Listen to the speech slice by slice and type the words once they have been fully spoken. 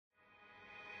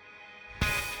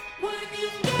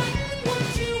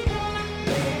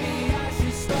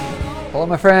Hello,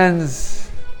 my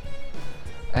friends,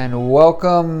 and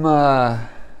welcome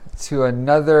to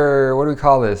another, what do we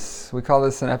call this? We call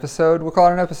this an episode? We'll call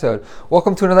it an episode.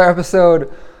 Welcome to another episode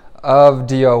of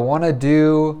Do You Want to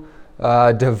Do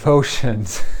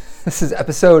Devotions? This is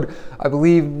episode, I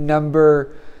believe,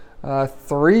 number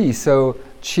 3. So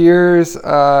cheers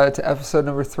to episode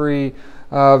number 3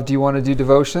 of Do You Want to Do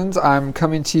Devotions? I'm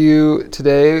coming to you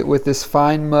today with this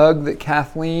fine mug that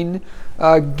Kathleen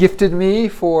gifted me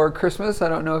for Christmas. I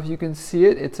don't know if you can see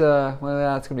it. It's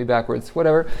well, it's going to be backwards.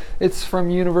 Whatever. It's from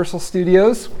Universal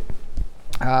Studios.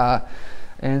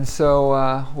 And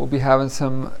so we'll be having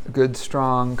some good,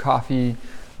 strong coffee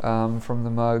from the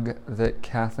mug that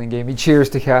Kathleen gave me. Cheers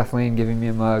to Kathleen giving me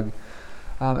a mug.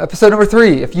 Episode number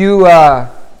 3. If you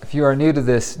are new to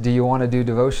this Do You Want to Do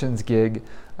Devotions gig,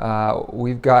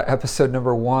 we've got episode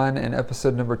number 1 and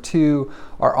episode number 2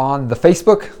 are on the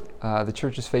Facebook, the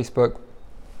church's Facebook.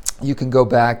 You can go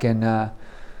back and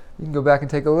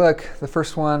take a look. The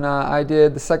first one I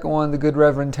did, the second one the good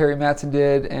Reverend Terry Mattson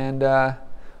did, and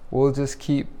we'll just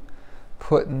keep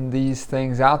putting these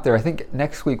things out there. I think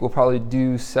next week we'll probably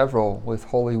do several with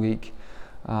Holy Week.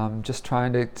 Just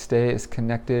trying to stay as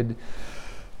connected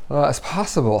as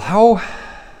possible.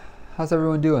 How's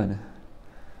everyone doing?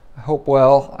 I hope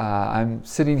well. I'm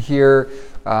sitting here.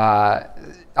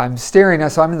 I'm staring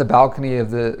at, so I'm in the balcony of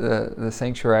the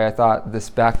sanctuary. I thought this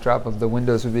backdrop of the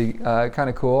windows would be kind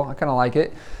of cool. I kind of like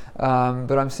it.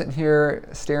 But I'm sitting here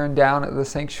staring down at the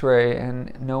sanctuary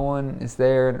and no one is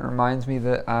there. And it reminds me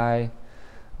that I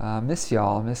miss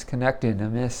y'all. I miss connecting. I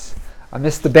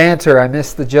miss the banter. I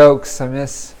miss the jokes. I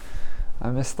miss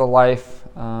the life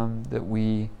that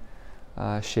we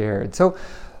shared. So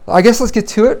I guess let's get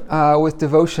to it with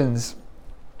devotions.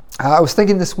 I was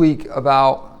thinking this week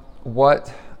about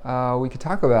what we could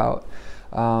talk about.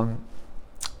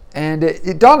 And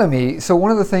it dawned on me, so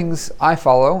one of the things I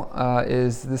follow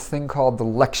is this thing called the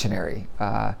lectionary.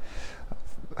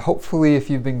 Hopefully if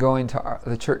you've been going to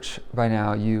the church by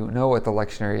now, you know what the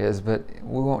lectionary is, but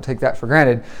we won't take that for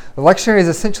granted. The lectionary is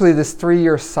essentially this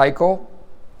 3-year cycle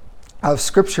of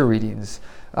scripture readings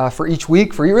for each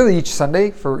week, for really each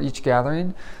Sunday, for each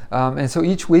gathering. And so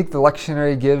each week the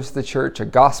lectionary gives the church a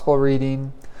gospel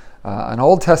reading, an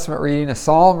Old Testament reading, a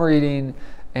Psalm reading,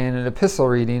 and an epistle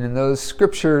reading. And those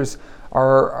scriptures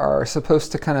are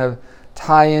supposed to kind of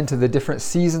tie into the different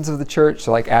seasons of the church,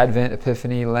 so like Advent,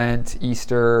 Epiphany, Lent,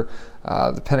 Easter,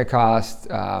 the Pentecost,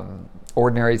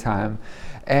 ordinary time.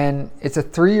 And it's a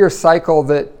 3-year cycle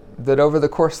that over the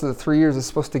course of the 3 years is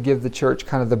supposed to give the church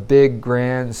kind of the big,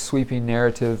 grand, sweeping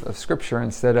narrative of Scripture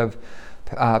instead of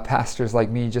pastors like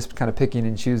me just kind of picking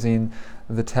and choosing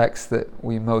the text that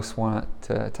we most want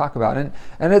to talk about. And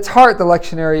at its heart, the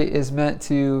lectionary is meant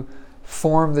to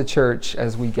form the church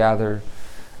as we gather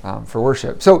for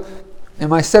worship. So in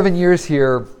my 7 years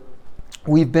here,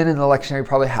 we've been in the lectionary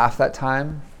probably half that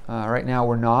time. Right now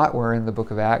we're not. We're in the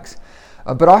book of Acts.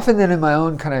 But often then in my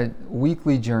own kind of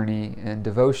weekly journey and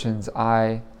devotions,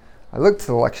 I look to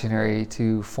the lectionary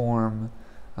to form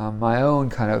my own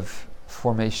kind of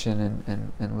formation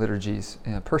and liturgies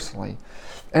personally.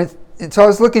 And so I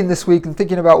was looking this week and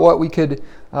thinking about what we could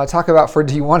talk about for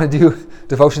Do You Want to Do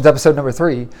Devotions episode number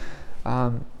 3.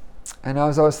 And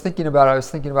as I was thinking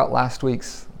about last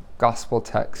week's gospel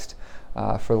text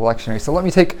for the lectionary. So let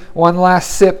me take one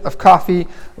last sip of coffee.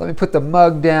 Let me put the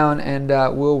mug down and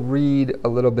we'll read a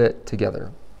little bit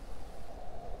together.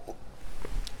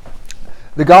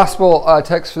 The gospel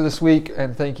text for this week,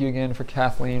 and thank you again for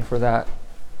Kathleen for that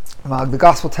mug. The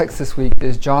gospel text this week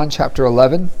is John chapter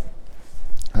 11,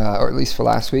 or at least for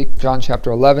last week, John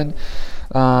chapter 11.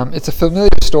 It's a familiar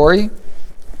story.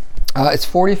 It's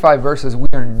 45 verses. We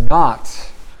are not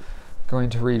going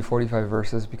to read 45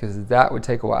 verses because that would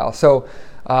take a while. So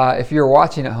if you're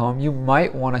watching at home, you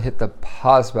might want to hit the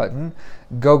pause button,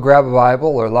 go grab a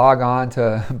Bible or log on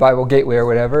to Bible Gateway or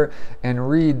whatever and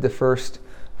read the first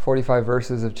 45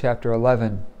 verses of chapter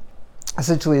 11.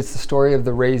 Essentially, it's the story of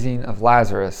the raising of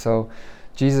Lazarus. So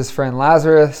Jesus' friend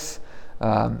Lazarus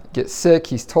gets sick.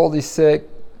 He's told he's sick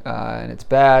and it's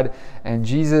bad. And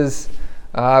Jesus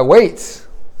waits.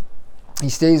 He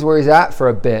stays where he's at for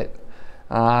a bit.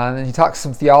 And he talks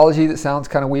some theology that sounds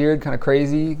kind of weird, kind of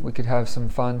crazy. We could have some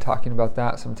fun talking about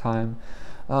that sometime.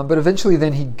 But eventually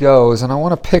then he goes. And I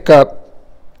want to pick up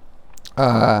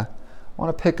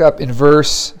in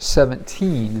verse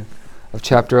 17 of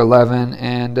chapter 11.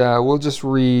 And we'll just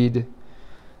read...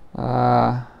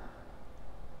 we'll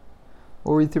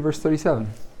read through verse 37.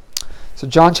 So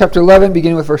John chapter 11,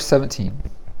 beginning with verse 17.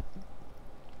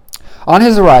 On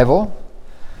his arrival,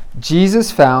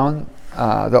 Jesus found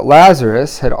that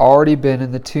Lazarus had already been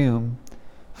in the tomb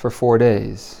for 4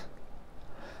 days.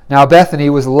 Now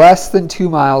Bethany was less than 2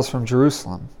 miles from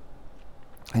Jerusalem,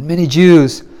 and many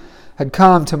Jews had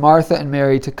come to Martha and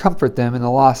Mary to comfort them in the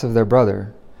loss of their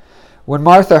brother. When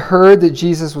Martha heard that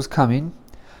Jesus was coming,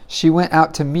 she went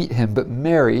out to meet him, but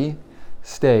Mary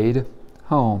stayed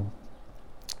home.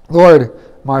 "Lord,"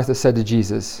 Martha said to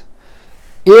Jesus,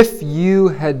 "if you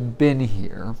had been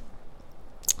here,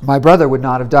 my brother would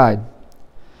not have died.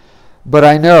 But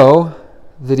I know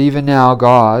that even now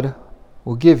God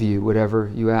will give you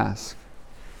whatever you ask."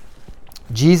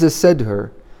 Jesus said to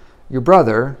her, "Your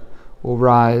brother will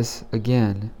rise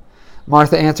again."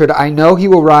 Martha answered, "I know he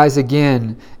will rise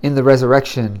again in the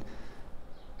resurrection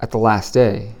at the last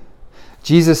day."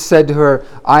 Jesus said to her,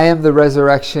 "I am the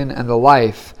resurrection and the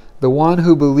life. The one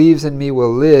who believes in me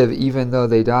will live even though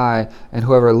they die, and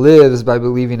whoever lives by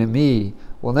believing in me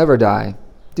will never die.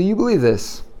 Do you believe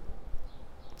this?"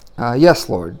 "Yes,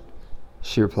 Lord,"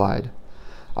 she replied.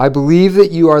 "I believe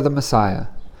that you are the Messiah,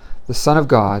 the Son of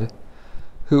God,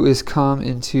 who is come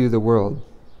into the world."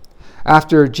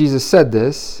 After Jesus said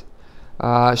this,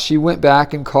 she went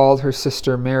back and called her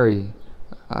sister Mary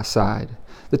aside.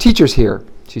 "The teacher's here,"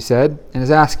 she said, "and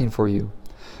is asking for you."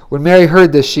 When Mary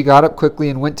heard this, she got up quickly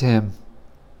and went to him.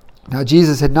 Now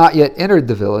Jesus had not yet entered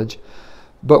the village,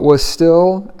 but was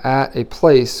still at a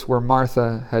place where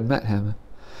Martha had met him.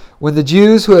 When the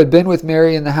Jews who had been with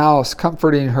Mary in the house,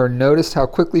 comforting her, noticed how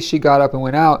quickly she got up and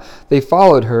went out, they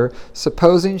followed her,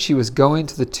 supposing she was going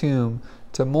to the tomb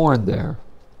to mourn there.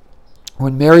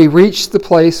 When Mary reached the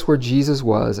place where Jesus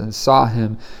was and saw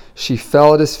him, she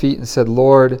fell at his feet and said,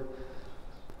 "Lord,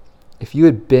 if you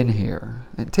had been here,"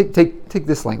 and take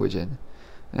this language in,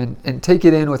 and take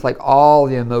it in with like all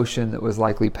the emotion that was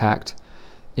likely packed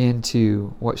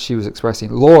into what she was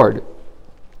expressing. "Lord,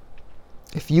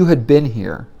 if you had been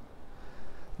here,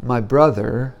 my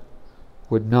brother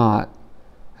would not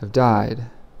have died."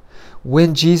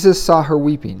 When Jesus saw her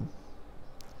weeping,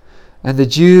 and the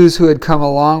Jews who had come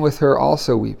along with her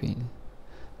also weeping,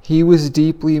 he was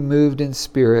deeply moved in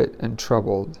spirit and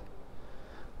troubled.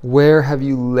 "Where have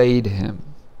you laid him?"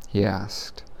 he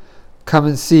asked. "Come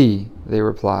and see," they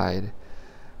replied.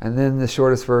 And then the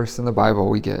shortest verse in the Bible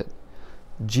we get.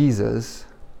 Jesus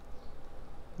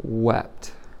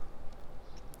wept.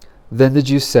 Then the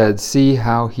Jews said, "See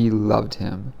how he loved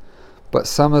him." But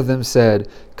some of them said,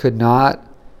 "Could not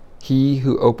he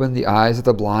who opened the eyes of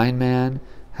the blind man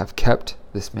have kept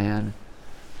this man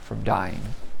from dying?"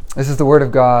 This is the word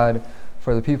of God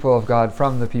for the people of God,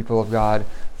 from the people of God.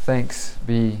 Thanks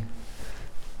be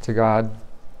to God.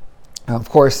 Of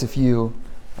course, if you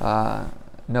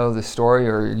know the story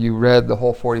or you read the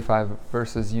whole 45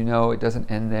 verses, you know it doesn't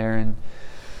end there. And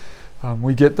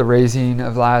we get the raising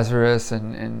of Lazarus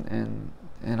and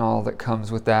all that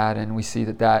comes with that. And we see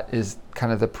that is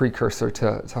kind of the precursor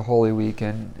to Holy Week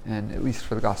and at least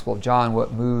for the Gospel of John,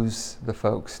 what moves the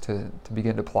folks to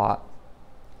begin to plot.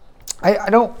 I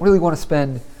don't really want to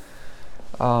spend...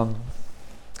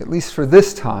 at least for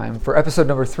this time, for episode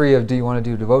number 3 of Do You Want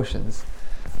to Do Devotions,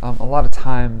 a lot of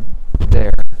time there.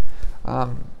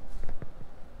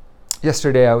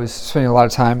 Yesterday I was spending a lot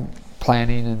of time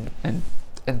planning and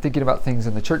thinking about things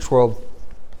in the church world,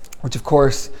 which of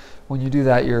course, when you do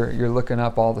that, you're looking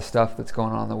up all the stuff that's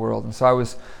going on in the world. And so I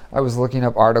was looking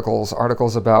up articles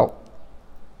about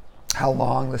how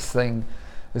long this thing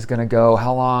is going to go,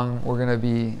 how long we're going to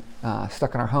be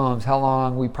stuck in our homes, how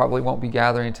long we probably won't be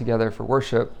gathering together for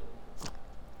worship.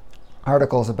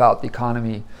 Articles about the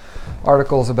economy,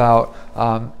 articles about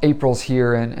April's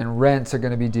here and rents are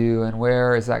going to be due and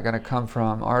where is that going to come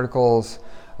from, articles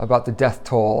about the death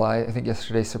toll, I think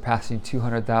yesterday surpassing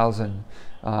 200,000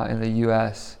 in the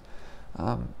U.S.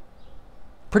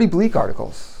 Pretty bleak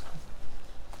articles.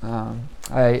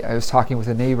 I was talking with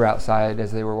a neighbor outside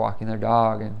as they were walking their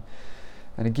dog,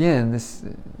 and again, this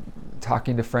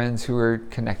talking to friends who are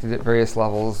connected at various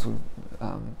levels,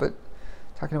 but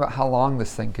talking about how long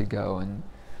this thing could go and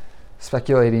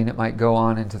speculating it might go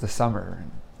on into the summer.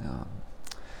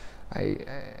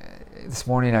 This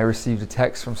morning I received a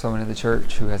text from someone in the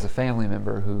church who has a family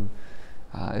member who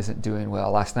isn't doing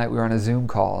well. Last night we were on a Zoom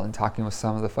call and talking with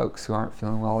some of the folks who aren't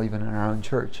feeling well even in our own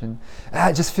church, and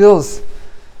it just feels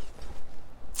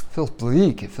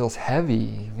bleak. It feels heavy.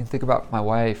 You can think about my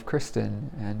wife,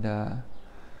 Kristen, and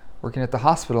working at the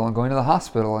hospital and going to the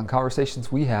hospital and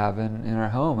conversations we have in our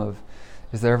home of,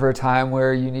 is there ever a time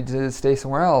where you need to stay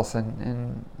somewhere else?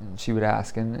 And she would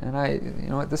ask, and I,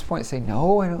 at this point say,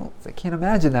 no, I can't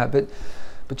imagine that. But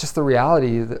just the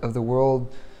reality of the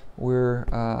world we're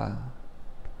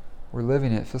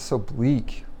living in, it feels so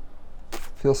bleak,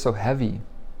 feels so heavy.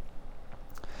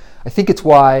 I think it's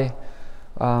why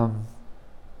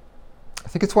I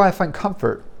think it's why I find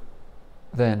comfort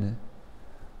then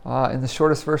in the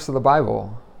shortest verse of the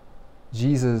Bible.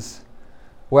 Jesus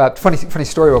wept. Funny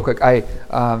story real quick.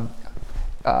 When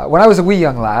I was a wee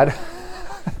young lad,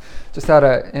 just out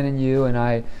of NNU, and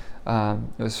I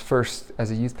was first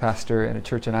as a youth pastor in a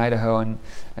church in Idaho,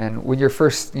 and when you're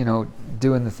first,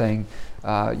 doing the thing,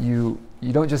 you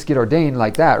don't just get ordained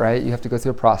like that, right? You have to go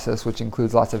through a process, which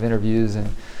includes lots of interviews, and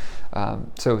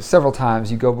so several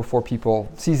times you go before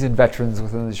people, seasoned veterans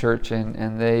within the church,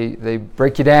 and they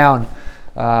break you down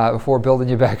before building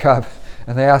you back up,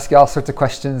 and they ask you all sorts of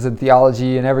questions and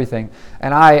theology and everything.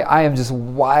 And I am just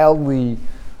wildly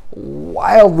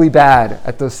bad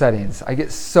at those settings. I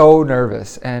get so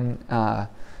nervous, and I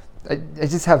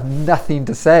just have nothing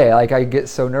to say. Like, I get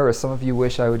so nervous. Some of you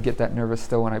wish I would get that nervous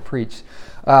still when I preach,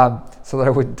 so that I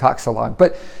wouldn't talk so long.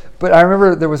 But I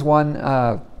remember there was one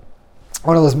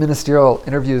of those ministerial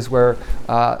interviews where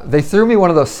they threw me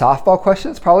one of those softball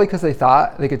questions, probably because they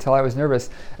thought they could tell I was nervous.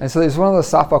 And so there's one of those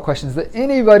softball questions that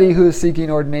anybody who is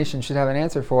seeking ordination should have an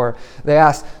answer for. They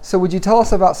asked, so would you tell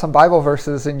us about some Bible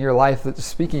verses in your life that's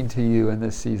speaking to you in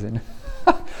this season?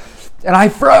 And I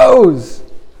froze.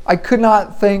 I could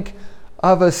not think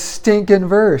of a stinking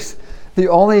verse. The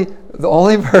only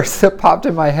verse that popped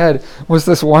in my head was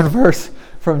this one verse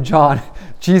from John.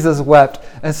 Jesus wept.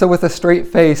 And so with a straight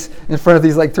face in front of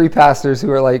these like three pastors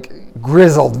who are like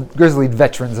grizzly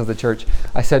veterans of the church,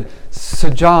 I said, so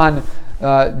John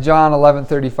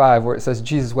 11:35, where it says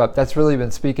Jesus wept, that's really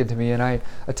been speaking to me. And I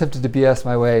attempted to BS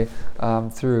my way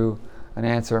through an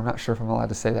answer. I'm not sure if I'm allowed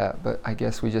to say that, but I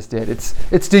guess we just did. It's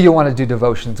do you want to do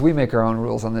devotions? We make our own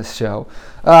rules on this show.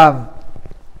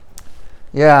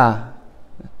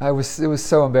 It was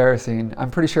so embarrassing. I'm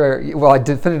pretty sure, I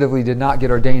definitively did not get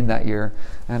ordained that year.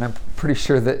 And I'm pretty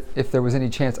sure that if there was any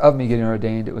chance of me getting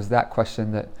ordained, it was that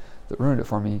question that ruined it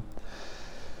for me.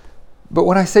 But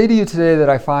when I say to you today that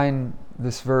I find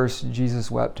this verse, Jesus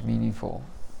wept, meaningful,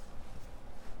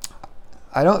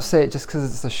 I don't say it just because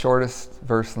it's the shortest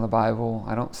verse in the Bible.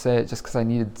 I don't say it just because I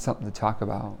needed something to talk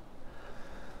about.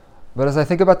 But as I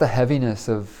think about the heaviness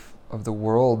of the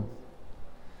world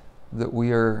that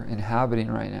we are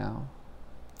inhabiting right now,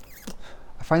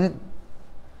 I find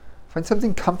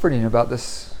something comforting about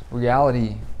this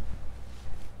reality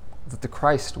that the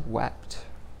Christ wept,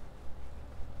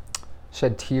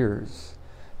 shed tears.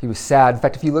 He was sad. In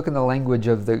fact, if you look in the language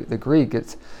of the Greek,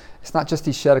 it's not just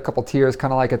he shed a couple tears,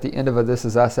 kind of like at the end of a This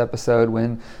Is Us episode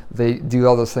when they do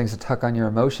all those things to tuck on your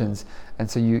emotions. And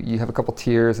so you have a couple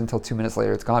tears until 2 minutes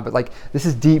later it's gone. But like, this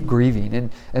is deep grieving. And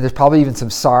there's probably even some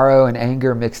sorrow and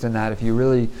anger mixed in that if you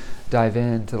really dive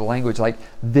into the language. Like,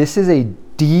 this is a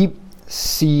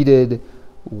deep-seated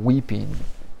weeping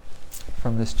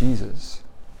from this Jesus.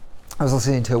 I was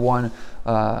listening to one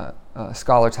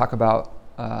scholar talk about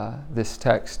this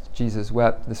text, Jesus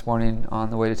wept, this morning on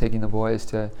the way to taking the boys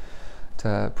to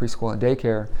preschool and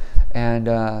daycare,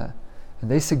 and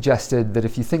they suggested that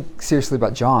if you think seriously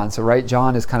about John, so right,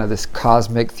 John is kind of this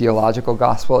cosmic theological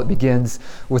gospel. It begins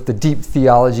with the deep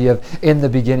theology of in the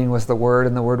beginning was the Word,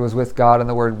 and the Word was with God, and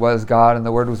the Word was God, and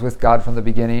the Word was with God from the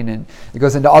beginning, and it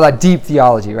goes into all that deep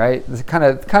theology, right? This kind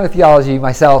of theology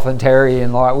myself and Terry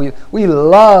and Laura, we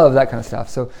love that kind of stuff.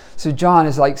 So John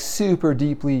is like super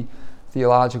deeply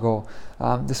theological.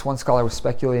 This one scholar was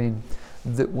speculating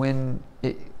that when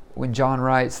John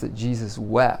writes that Jesus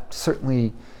wept,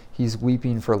 certainly he's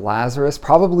weeping for Lazarus,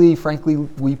 probably, frankly,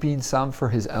 weeping some for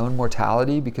his own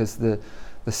mortality, because the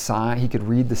sign, he could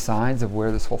read the signs of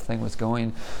where this whole thing was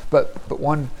going. But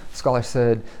one scholar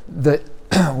said that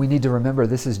we need to remember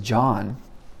this is John.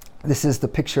 This is the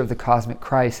picture of the cosmic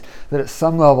Christ, that at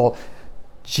some level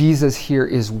Jesus here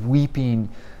is weeping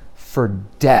for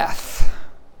death.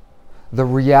 The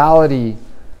reality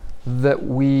that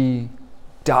we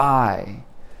die,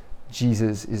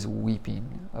 Jesus is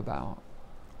weeping about.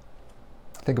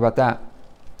 Think about that.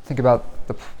 Think about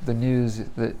the news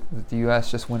that the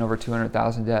U.S. just went over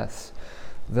 200,000 deaths.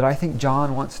 That I think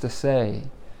John wants to say,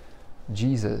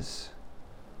 Jesus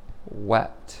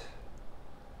wept.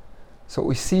 So what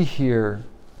we see here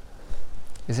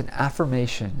is an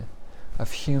affirmation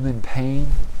of human pain,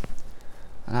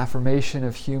 an affirmation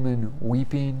of human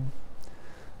weeping,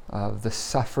 of the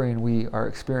suffering we are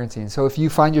experiencing. So if you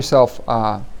find yourself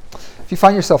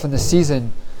in this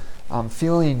season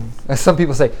feeling, as some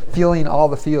people say, feeling all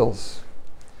the feels,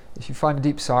 if you find a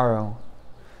deep sorrow,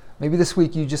 maybe this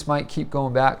week you just might keep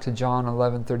going back to John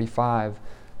 11:35.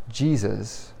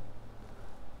 Jesus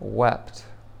wept.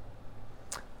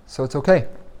 So it's okay.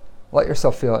 Let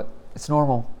yourself feel it. It's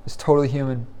normal. It's totally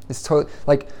human. It's totally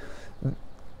like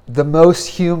the most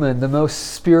human, the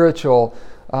most spiritual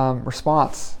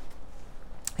response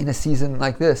in a season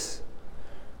like this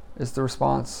is the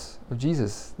response of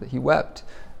Jesus, that he wept.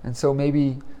 And so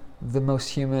maybe the most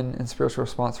human and spiritual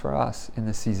response for us in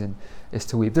this season is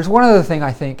to weep. There's one other thing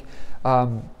I think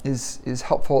is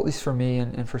helpful, at least for me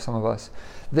and for some of us,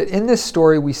 that in this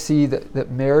story we see that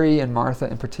Mary and Martha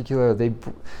in particular, they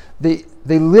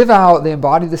live out, they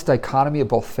embody this dichotomy of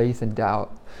both faith and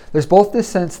doubt. There's both this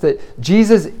sense that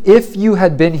Jesus, if you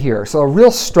had been here, so a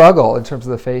real struggle in terms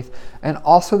of the faith, and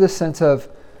also this sense of,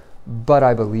 but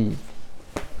I believe.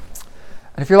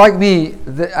 And if you're like me,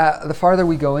 the farther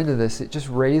we go into this, it just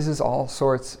raises all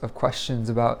sorts of questions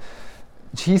about,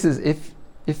 Jesus,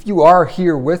 if you are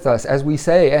here with us, as we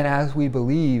say and as we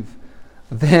believe,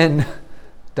 then ...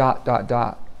 But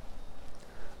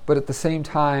at the same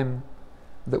time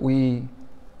that we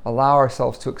allow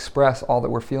ourselves to express all that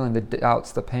we're feeling, the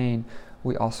doubts, the pain,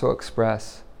 we also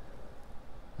express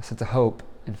a sense of hope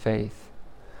and faith.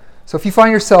 So if you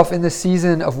find yourself in this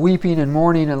season of weeping and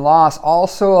mourning and loss,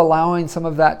 also allowing some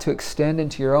of that to extend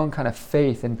into your own kind of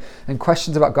faith and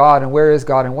questions about God and where is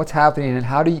God and what's happening and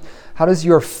how does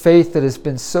your faith that has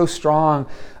been so strong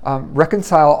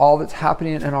reconcile all that's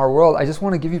happening in our world, I just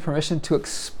want to give you permission to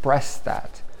express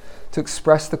that, to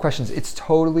express the questions. It's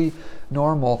totally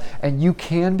normal. And you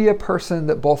can be a person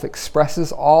that both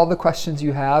expresses all the questions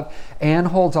you have and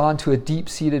holds on to a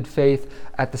deep-seated faith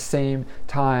at the same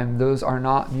time. Those are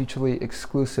not mutually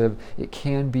exclusive. It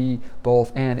can be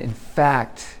both. And in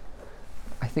fact,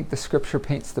 I think the scripture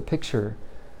paints the picture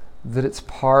that it's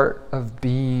part of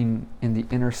being in the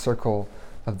inner circle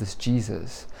of this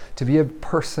Jesus. To be a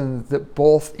person that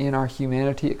both in our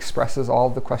humanity expresses all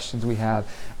the questions we have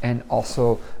and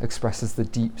also expresses the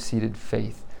deep-seated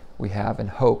faith we have and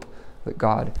hope that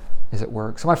God is at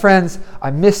work. So my friends,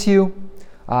 I miss you.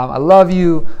 I love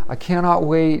you. I cannot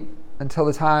wait until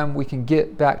the time we can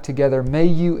get back together. May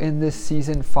you in this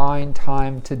season find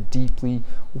time to deeply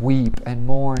weep and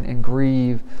mourn and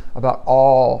grieve about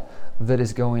all that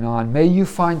is going on. May you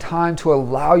find time to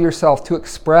allow yourself to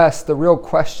express the real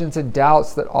questions and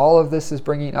doubts that all of this is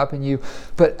bringing up in you.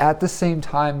 But at the same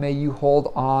time, may you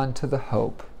hold on to the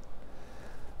hope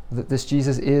that this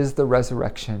Jesus is the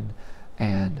resurrection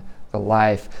and the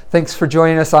life. Thanks for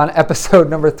joining us on episode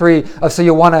number 3 of So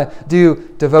You Want to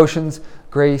Do Devotions.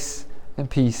 Grace and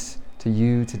peace to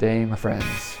you today, my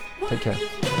friends. Take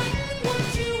care.